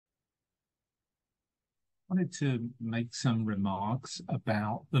Wanted to make some remarks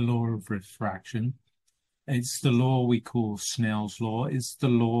about the law of refraction. It's the law we call Snell's law. It's the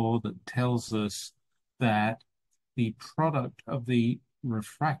law that tells us that the product of the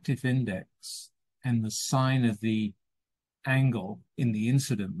refractive index and the sine of the angle in the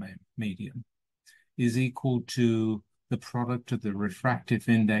incident medium is equal to the product of the refractive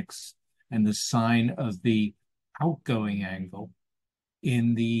index and the sine of the outgoing angle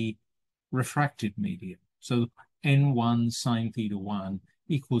in the refracted medium. So n1 sine theta 1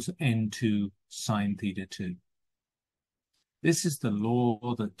 equals n2 sine theta 2. This is the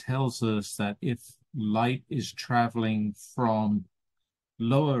law that tells us that if light is traveling from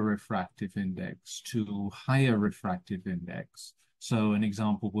lower refractive index to higher refractive index, so an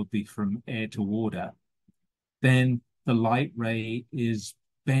example would be from air to water, then the light ray is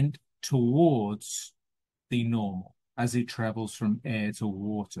bent towards the normal as it travels from air to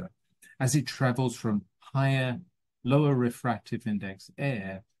water. As it travels from lower refractive index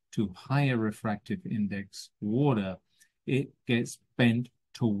air to higher refractive index water, it gets bent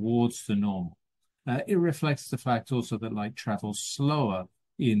towards the normal. It reflects the fact also that light travels slower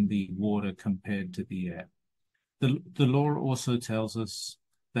in the water compared to the air. The law also tells us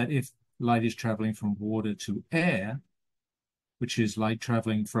that if light is traveling from water to air, which is light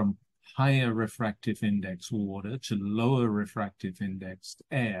traveling from higher refractive index water to lower refractive index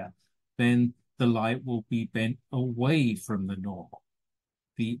air, then the light will be bent away from the normal.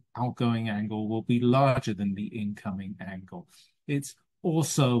 The outgoing angle will be larger than the incoming angle. It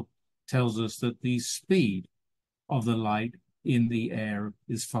also tells us that the speed of the light in the air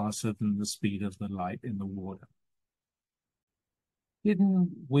is faster than the speed of the light in the water.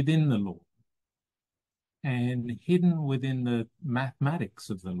 Hidden within the law and hidden within the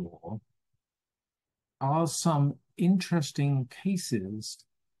mathematics of the law are some interesting cases,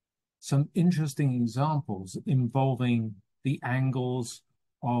 some interesting examples involving the angles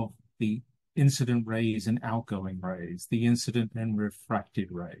of the incident rays and outgoing rays, the incident and refracted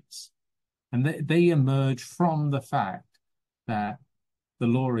rays. And they emerge from the fact that the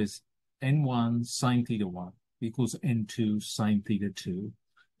law is n1 sine theta 1 equals n2 sine theta 2.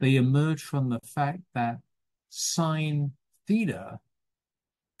 They emerge from the fact that sine theta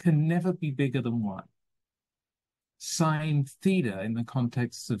can never be bigger than 1. Sine theta, in the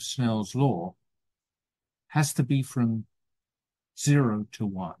context of Snell's law, has to be from 0 to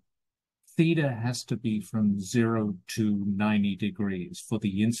 1. Theta has to be from 0 to 90 degrees for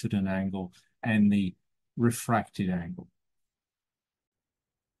the incident angle and the refracted angle.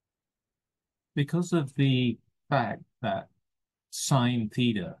 Because of the fact that sine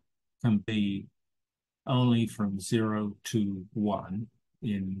theta can be only from 0 to 1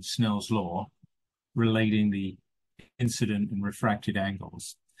 in Snell's law, relating the incident and refracted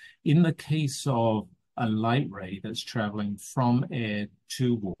angles. In the case of a light ray that's traveling from air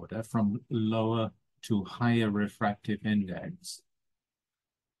to water, from lower to higher refractive index,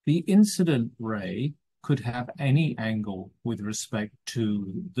 the incident ray could have any angle with respect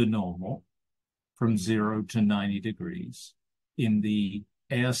to the normal from 0 to 90 degrees in the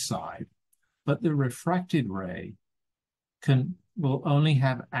air side, but the refracted ray will only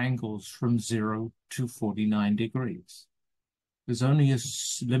have angles from 0 to 49 degrees. There's only a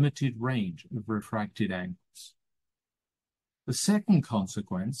limited range of refracted angles. The second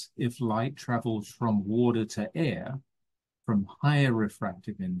consequence, if light travels from water to air, from higher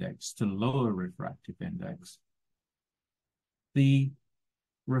refractive index to lower refractive index, the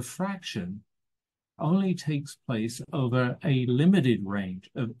refraction only takes place over a limited range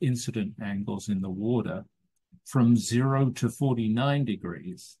of incident angles in the water from 0 to 49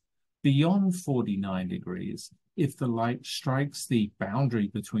 degrees. Beyond 49 degrees, if the light strikes the boundary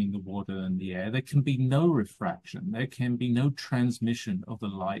between the water and the air, there can be no refraction. There can be no transmission of the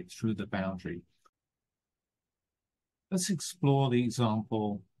light through the boundary. Let's explore the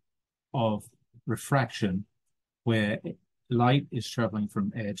example of refraction where light is traveling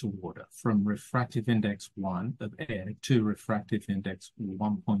from air to water, from refractive index 1 of air to refractive index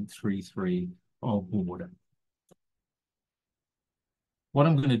 1.33 of water. What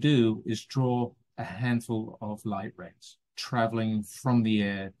I'm going to do is draw a handful of light rays traveling from the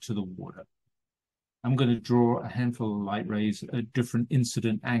air to the water. I'm going to draw a handful of light rays at different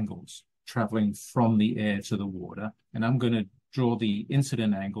incident angles traveling from the air to the water, and I'm going to draw the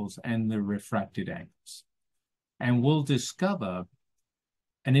incident angles and the refracted angles. And we'll discover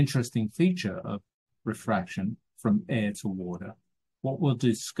an interesting feature of refraction from air to water. What we'll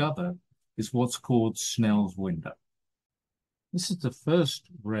discover is what's called Snell's window. This is the first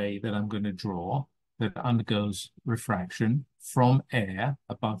ray that I'm going to draw, that undergoes refraction from air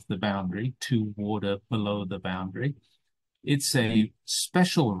above the boundary to water below the boundary. It's a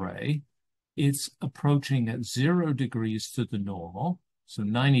special ray. It's approaching at 0 degrees to the normal, so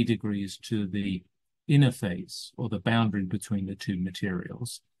 90 degrees to the interface or the boundary between the two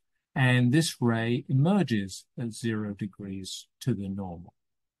materials. And this ray emerges at 0 degrees to the normal.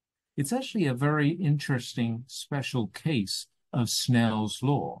 It's actually a very interesting special case of Snell's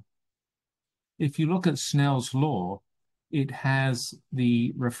law. If you look at Snell's law, it has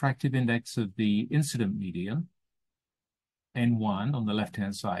the refractive index of the incident medium, N1 on the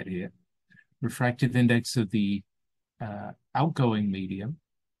left-hand side here, refractive index of the outgoing medium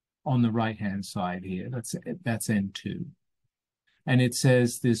on the right-hand side here, that's N2. And it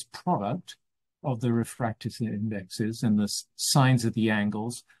says this product of the refractive indexes and the sines of the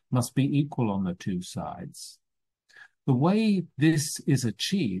angles must be equal on the two sides. The way this is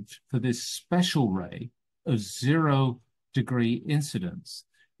achieved for this special ray of 0 degree incidence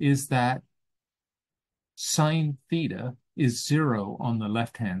is that sine theta is 0 on the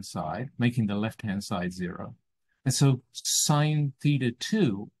left-hand side, making the left-hand side 0. And so sine theta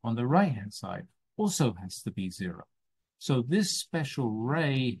 2 on the right-hand side also has to be 0. So this special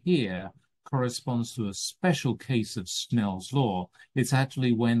ray here corresponds to a special case of Snell's law. It's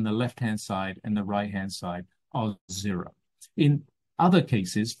actually when the left-hand side and the right-hand side are 0. In other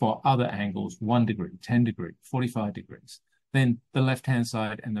cases, for other angles, 1 degree, 10 degree, 45 degrees, then the left-hand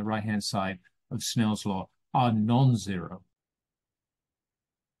side and the right-hand side of Snell's law are non-zero.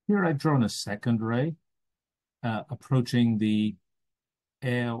 Here I've drawn a second ray approaching the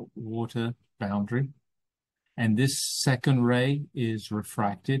air-water boundary. And this second ray is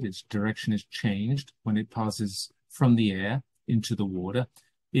refracted. Its direction is changed when it passes from the air into the water.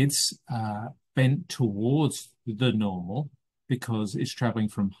 It's bent towards the normal because it's traveling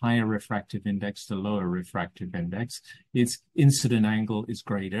from higher refractive index to lower refractive index. Its incident angle is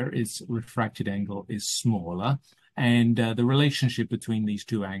greater. Its refracted angle is smaller. And the relationship between these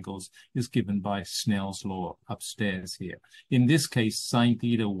two angles is given by Snell's law upstairs here. In this case, sine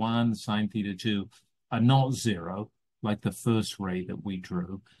theta 1, sine theta 2 are not 0, like the first ray that we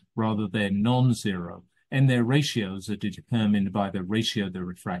drew. Rather, they're non-zero, and their ratios are determined by the ratio of the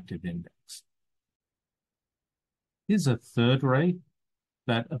refractive index. Here's a third ray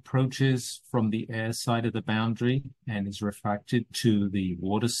that approaches from the air side of the boundary and is refracted to the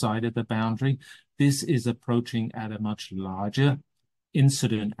water side of the boundary. This is approaching at a much larger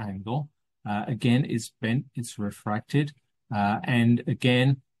incident angle. Again, it's bent, it's refracted, and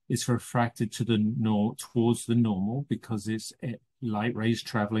again, it's refracted to towards the normal because it's light rays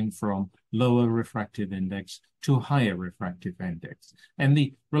traveling from lower refractive index to higher refractive index. And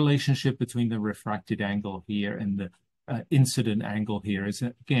the relationship between the refracted angle here and the incident angle here is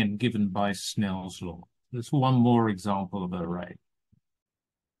again given by Snell's law. There's one more example of a ray.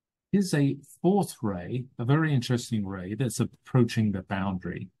 Here's a fourth ray, a very interesting ray that's approaching the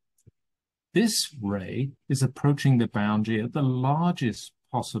boundary. This ray is approaching the boundary at the largest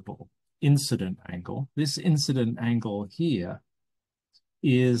possible incident angle. This incident angle here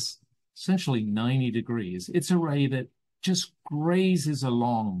is essentially 90 degrees. It's a ray that just grazes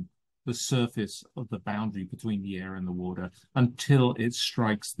along the surface of the boundary between the air and the water until it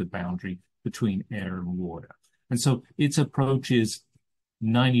strikes the boundary between air and water. And so its approach is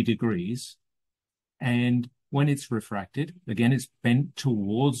 90 degrees. And when it's refracted, again, it's bent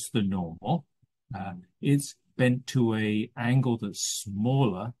towards the normal. It's bent to an angle that's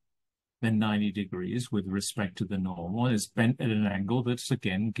smaller than 90 degrees with respect to the normal. It's bent at an angle that's,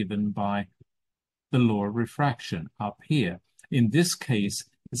 again, given by the law of refraction up here. In this case,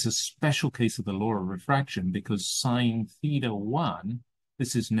 it's a special case of the law of refraction because sine theta 1,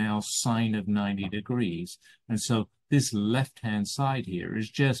 this is now sine of 90 degrees. And so this left-hand side here is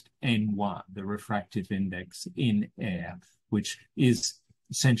just N1, the refractive index in air, which is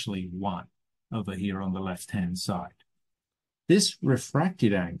essentially 1 over here on the left-hand side. This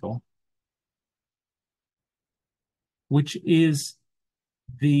refracted angle, which is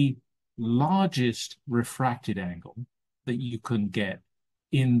the largest refracted angle that you can get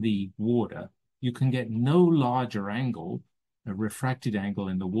in the water, you can get no larger angle, a refracted angle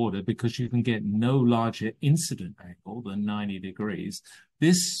in the water, because you can get no larger incident angle than 90 degrees.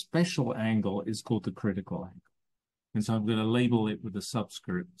 This special angle is called the critical angle. And so I'm going to label it with a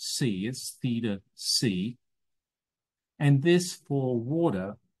subscript C. It's theta C. And this for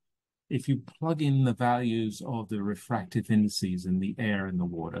water, if you plug in the values of the refractive indices in the air and the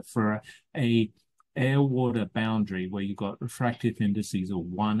water, for a air-water boundary where you've got refractive indices of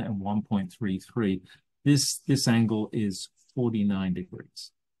 1 and 1.33, this angle is 49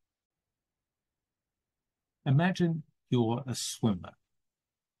 degrees. Imagine you're a swimmer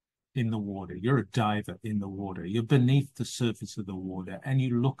in the water. You're a diver in the water. You're beneath the surface of the water and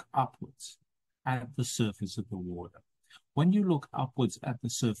you look upwards at the surface of the water. When you look upwards at the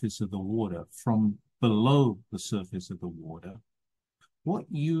surface of the water from below the surface of the water, what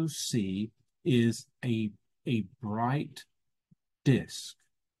you see is a bright disk.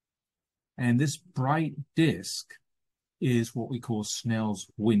 And this bright disk is what we call Snell's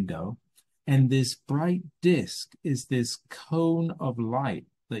window. And this bright disk is this cone of light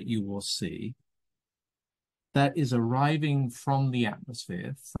that you will see that is arriving from the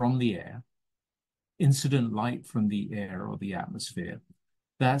atmosphere, from the air, incident light from the air or the atmosphere,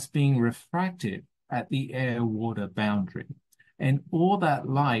 that's being refracted at the air-water boundary. And all that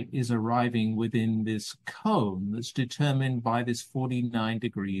light is arriving within this cone that's determined by this 49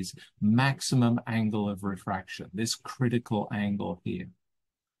 degrees maximum angle of refraction, this critical angle here.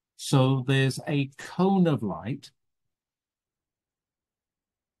 So there's a cone of light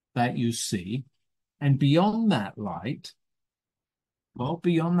that you see, and beyond that light, well,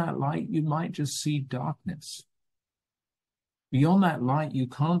 beyond that light, you might just see darkness. Beyond that light, you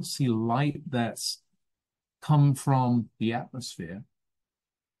can't see light that's come from the atmosphere.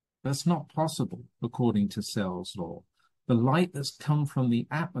 That's not possible, according to Snell's law. The light that's come from the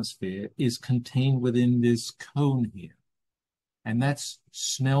atmosphere is contained within this cone here. And that's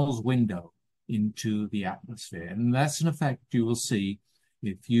Snell's window into the atmosphere. And that's an effect you will see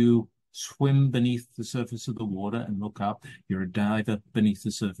if you swim beneath the surface of the water and look up. You're a diver beneath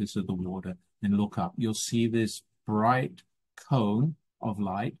the surface of the water and look up. You'll see this bright cone of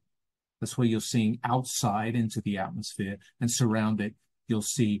light. That's where you're seeing outside into the atmosphere, and surround it, you'll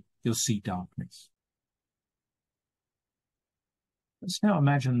see darkness. Let's now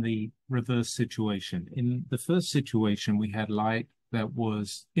imagine the reverse situation. In the first situation, we had light that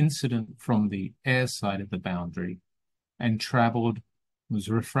was incident from the air side of the boundary and was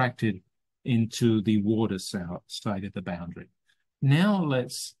refracted into the water side of the boundary. Now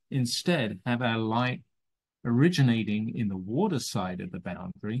let's instead have our light originating in the water side of the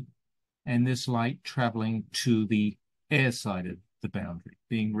boundary, and this light traveling to the air side of the boundary,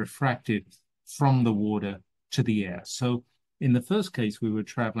 being refracted from the water to the air. So in the first case, we were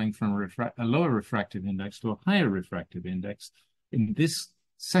traveling from a lower refractive index to a higher refractive index. In this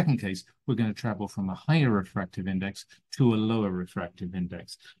second case, we're going to travel from a higher refractive index to a lower refractive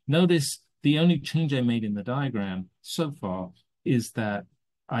index. Notice the only change I made in the diagram so far is that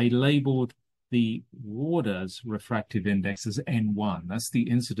I labeled the water's refractive index as N1. That's the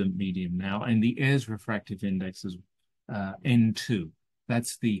incident medium now. And the air's refractive index is N2.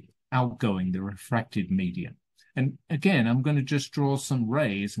 That's the outgoing, the refracted medium. And again, I'm going to just draw some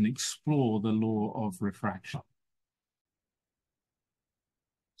rays and explore the law of refraction.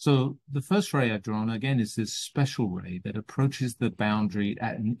 So the first ray I've drawn, again, is this special ray that approaches the boundary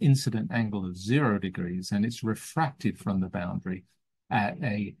at an incident angle of 0 degrees, and it's refracted from the boundary at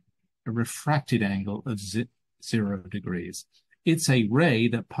a refracted angle of 0 degrees. It's a ray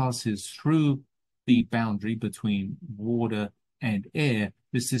that passes through the boundary between water and air.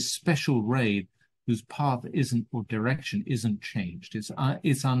 There's this special ray whose path isn't, or direction isn't changed. It's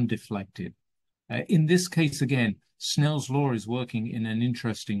undeflected. In this case, again, Snell's law is working in an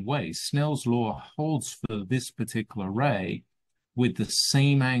interesting way. Snell's law holds for this particular ray with the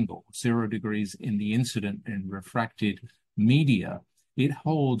same angle, 0 degrees in the incident and refracted media. It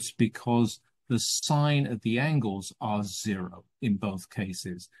holds because the sign of the angles are 0 in both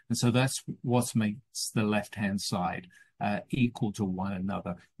cases. And so that's what makes the left-hand side equal to one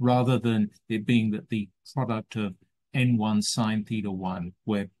another, rather than it being that the product of N1 sine theta 1,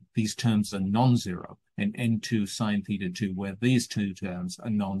 where these terms are non-zero, and N2 sine theta 2, where these two terms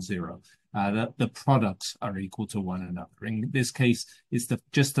are non-zero. The products are equal to one another. In this case, it's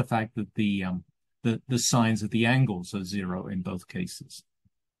just the fact that the signs of the angles are 0 in both cases.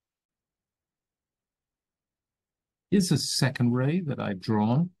 Here's a second ray that I've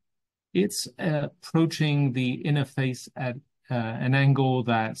drawn. It's approaching the inner face at an angle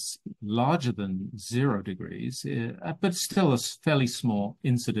that's larger than 0 degrees, but still a fairly small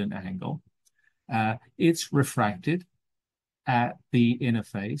incident angle. It's refracted at the inner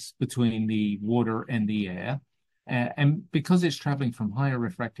face between the water and the air. And because it's traveling from higher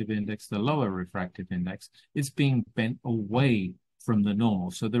refractive index to lower refractive index, it's being bent away from the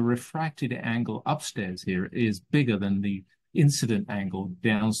normal. So the refracted angle upstairs here is bigger than the incident angle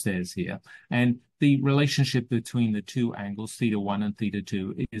downstairs here. And the relationship between the two angles, theta 1 and theta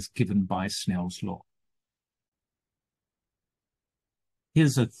 2, is given by Snell's law.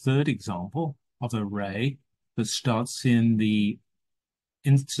 Here's a third example of a ray that starts in the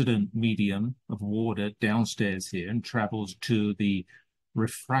incident medium of water downstairs here and travels to the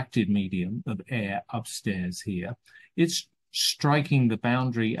refracted medium of air upstairs here, it's striking the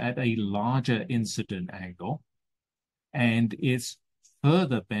boundary at a larger incident angle, and it's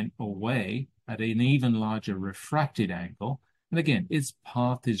further bent away at an even larger refracted angle. And again, its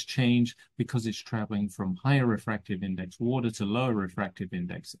path is changed because it's traveling from higher refractive index water to lower refractive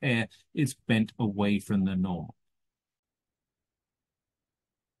index air. It's bent away from the normal.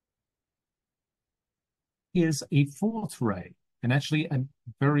 Here's a fourth ray, and actually a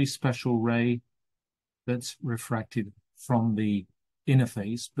very special ray that's refracted from the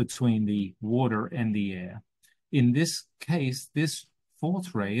interface between the water and the air. In this case, this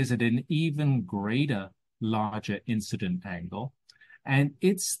fourth ray is at an even greater, larger incident angle, and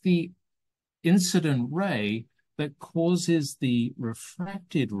it's the incident ray that causes the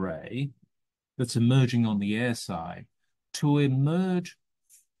refracted ray that's emerging on the air side to emerge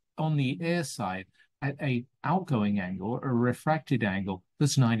on the air side at a outgoing angle, a refracted angle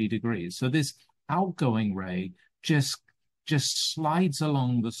that's 90 degrees. So this outgoing ray just slides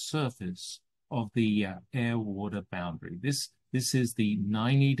along the surface of the air-water boundary. This is the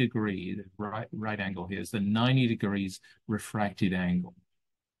 90 degree, right angle here is the 90 degrees refracted angle.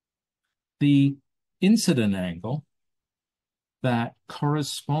 The incident angle that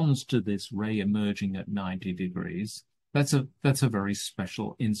corresponds to this ray emerging at 90 degrees, that's a very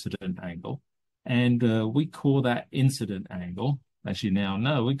special incident angle. And we call that incident angle, as you now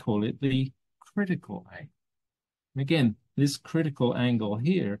know, we call it the critical angle. Again, this critical angle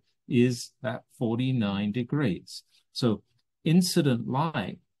here is at 49 degrees. So incident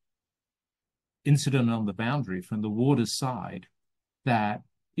light, incident on the boundary from the water side, that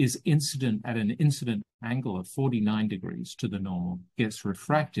is incident at an incident angle of 49 degrees to the normal, gets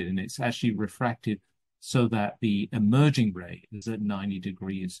refracted, and it's actually refracted so that the emerging ray is at 90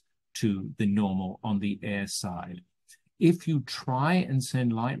 degrees to the normal on the air side. If you try and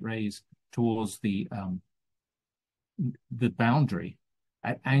send light rays towards the boundary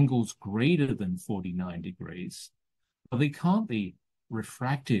at angles greater than 49 degrees, well, they can't be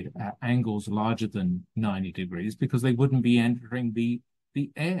refracted at angles larger than 90 degrees because they wouldn't be entering the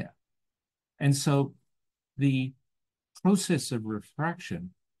air. And so the process of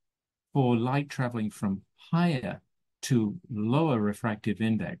refraction for light traveling from higher to lower refractive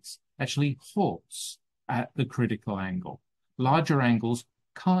index actually halts at the critical angle. Larger angles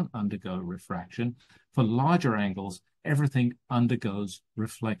can't undergo refraction. For larger angles, everything undergoes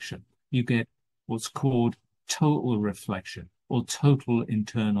reflection. You get what's called total reflection or total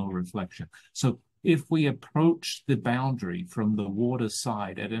internal reflection. So if we approach the boundary from the water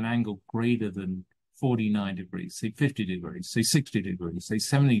side at an angle greater than 49 degrees, say 50 degrees, say 60 degrees, say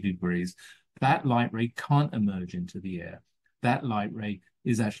 70 degrees, that light ray can't emerge into the air. That light ray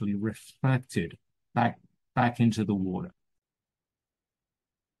is actually reflected back into the water.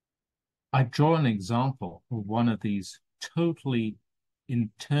 I draw an example of one of these totally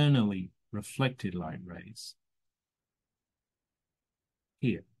internally reflected light rays.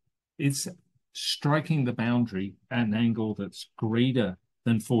 Here, it's striking the boundary at an angle that's greater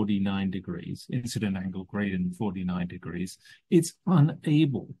than 49 degrees, incident angle greater than 49 degrees. It's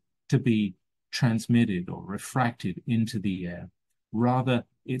unable to be transmitted or refracted into the air. Rather,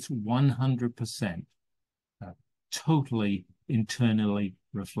 it's 100% totally internally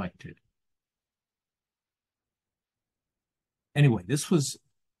reflected. Anyway, this was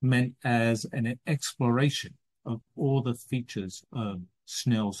meant as an exploration of all the features of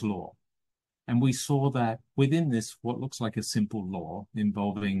Snell's law. And we saw that within this, what looks like a simple law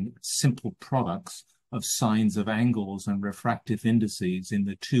involving simple products of signs of angles and refractive indices in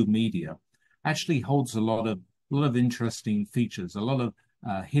the two media actually holds a lot of interesting features, a lot of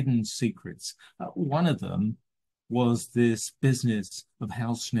hidden secrets. One of them was this business of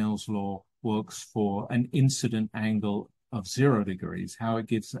how Snell's law works for an incident angle of 0 degrees, how it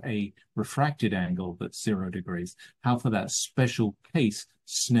gives a refracted angle that's 0 degrees, how for that special case,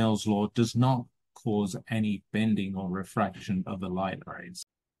 Snell's law does not cause any bending or refraction of the light rays.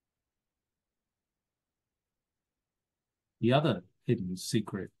 The other hidden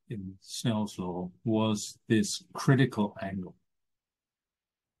secret in Snell's law was this critical angle.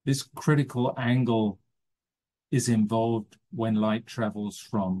 This critical angle is involved when light travels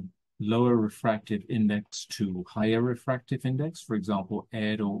from lower refractive index to higher refractive index, for example,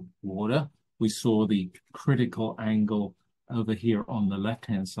 air to water. We saw the critical angle over here on the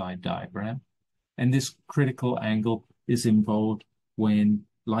left-hand side diagram. And this critical angle is involved when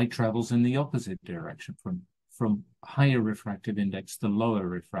light travels in the opposite direction, from higher refractive index to lower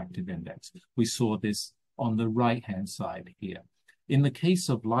refractive index. We saw this on the right-hand side here. In the case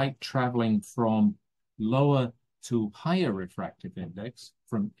of light traveling from lower to higher refractive index,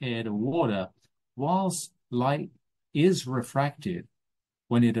 from air to water, whilst light is refracted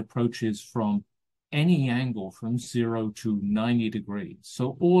when it approaches from any angle from 0 to 90 degrees.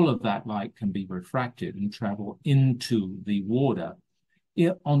 So all of that light can be refracted and travel into the water.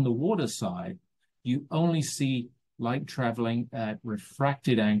 On the water side, you only see light traveling at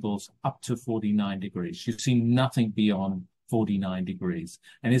refracted angles up to 49 degrees. You see nothing beyond 49 degrees.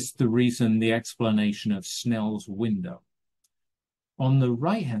 And it's the reason, the explanation of Snell's window. On the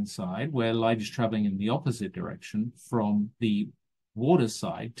right-hand side, where light is traveling in the opposite direction from the water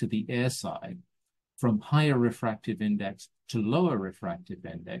side to the air side, from higher refractive index to lower refractive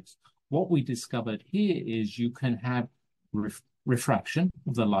index, what we discovered here is you can have refraction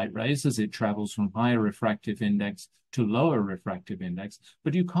of the light rays as it travels from higher refractive index to lower refractive index,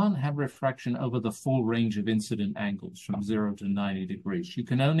 but you can't have refraction over the full range of incident angles from 0 to 90 degrees. You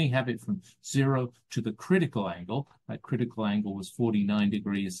can only have it from 0 to the critical angle. That critical angle was 49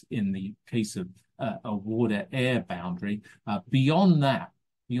 degrees in the case of a water-air boundary. Beyond that,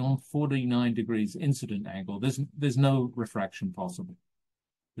 beyond 49 degrees incident angle, there's no refraction possible.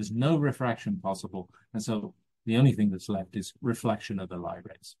 There's no refraction possible. And so the only thing that's left is reflection of the light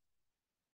rays.